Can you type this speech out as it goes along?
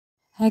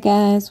Hi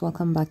guys,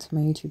 welcome back to my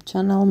YouTube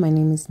channel. My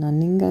name is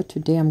Naninga.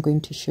 Today I'm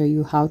going to show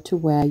you how to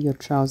wear your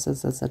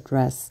trousers as a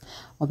dress,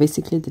 or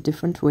basically the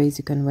different ways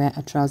you can wear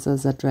a trouser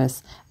as a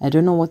dress. I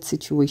don't know what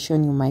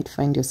situation you might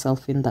find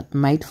yourself in that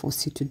might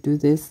force you to do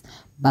this,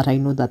 but I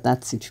know that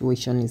that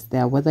situation is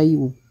there, whether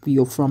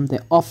you're from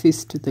the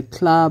office to the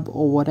club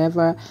or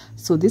whatever.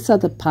 So these are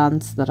the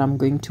pants that I'm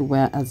going to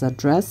wear as a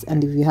dress,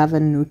 and if you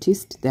haven't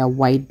noticed, they're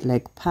wide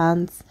leg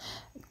pants,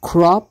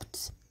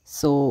 cropped.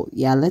 So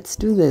yeah, let's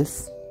do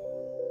this.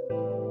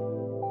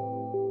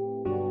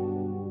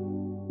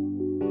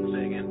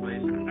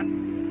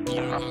 We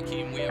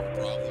have a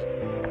problem.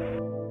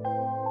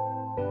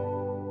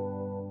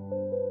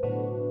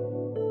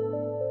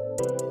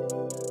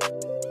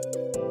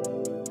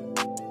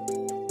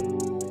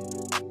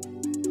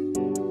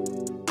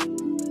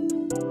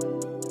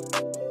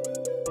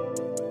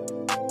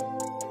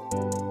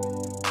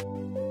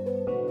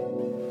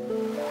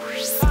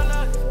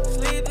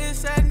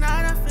 Sleepless at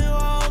night, I feel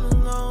all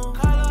alone.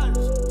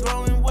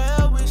 Throwing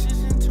well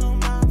wishes into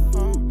my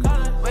phone.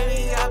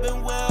 Baby, I've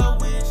been well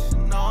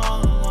wishing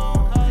all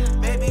along.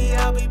 Maybe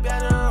I'll be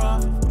better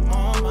off if I'm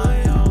on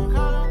my own.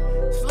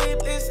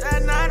 Sleepless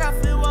at night, I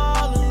feel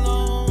all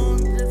alone.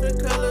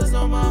 Different colors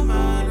on my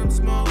mind, I'm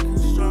smoking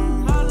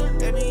strong.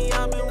 Maybe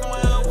I've been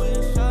well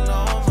wishing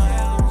on my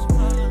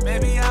own.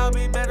 Maybe I'll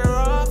be better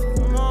off if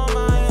I'm on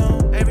my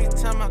own. Every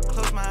time I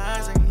close my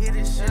eyes, I hear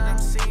this shit I'm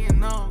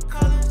seeing on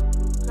colors.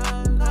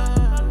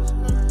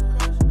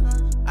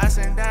 I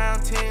send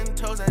down 10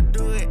 toes, I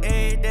do it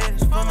every day,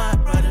 it's for my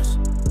brothers.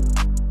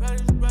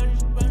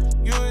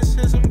 You and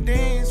said some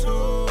things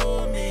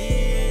to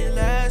me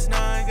last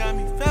night, got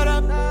me fed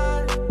up.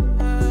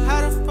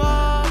 How the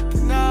fuck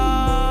can I?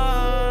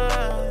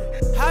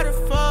 How the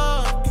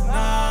fuck can I?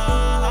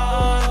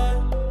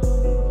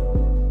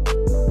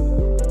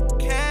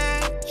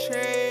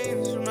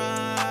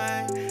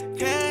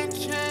 Can't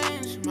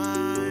change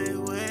my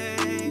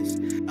ways.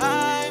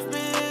 I've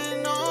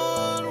been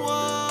on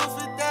one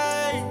for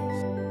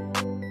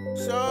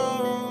days, so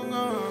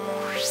long.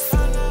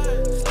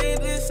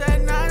 Sleepless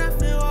at night, I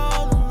feel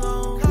all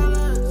alone.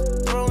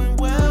 Throwing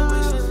well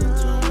wishes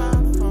into my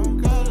phone.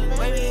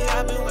 Baby,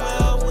 I've been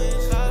well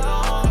wishing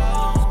all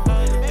along.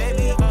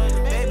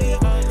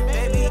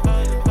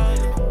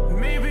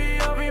 Maybe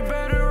I'll be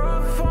better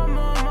off if I'm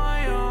on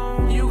my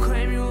own. You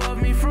claim you love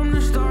me from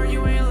the start,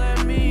 you ain't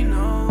let me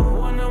know.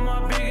 One of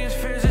my biggest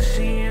fears is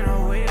seeing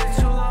I waited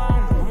too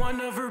long.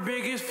 One of her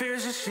biggest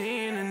fears is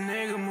seeing a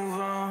nigga move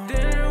on.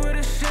 Dinner with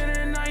a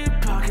sinner, now your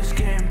pockets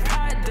getting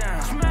pat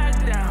down,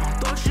 smack down.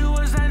 Thought you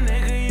was that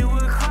nigga, you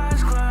a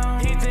class clown.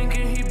 He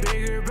thinking he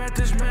bigger, bet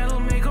this metal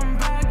make him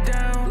back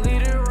down.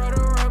 Leader of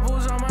the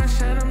rebels, I might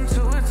send him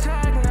to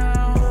attack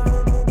now.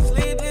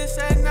 Sleepless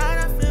at night,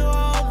 I feel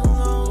all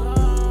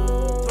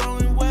alone.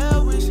 Throwing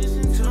well wishes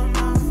into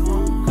my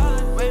phone.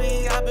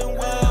 Baby, I've been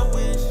well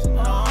wishing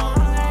all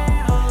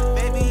along.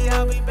 Baby,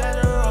 I'll be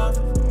better off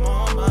if I'm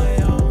on my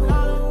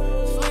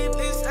own.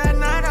 Sleepless at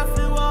night, I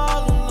feel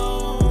all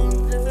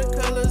alone. Different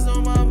colors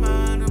on my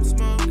mind, I'm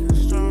smoking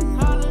strong.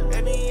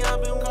 Baby,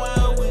 I've been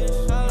well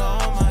wishing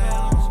all my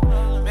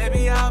own.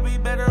 Maybe I'll be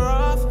better off.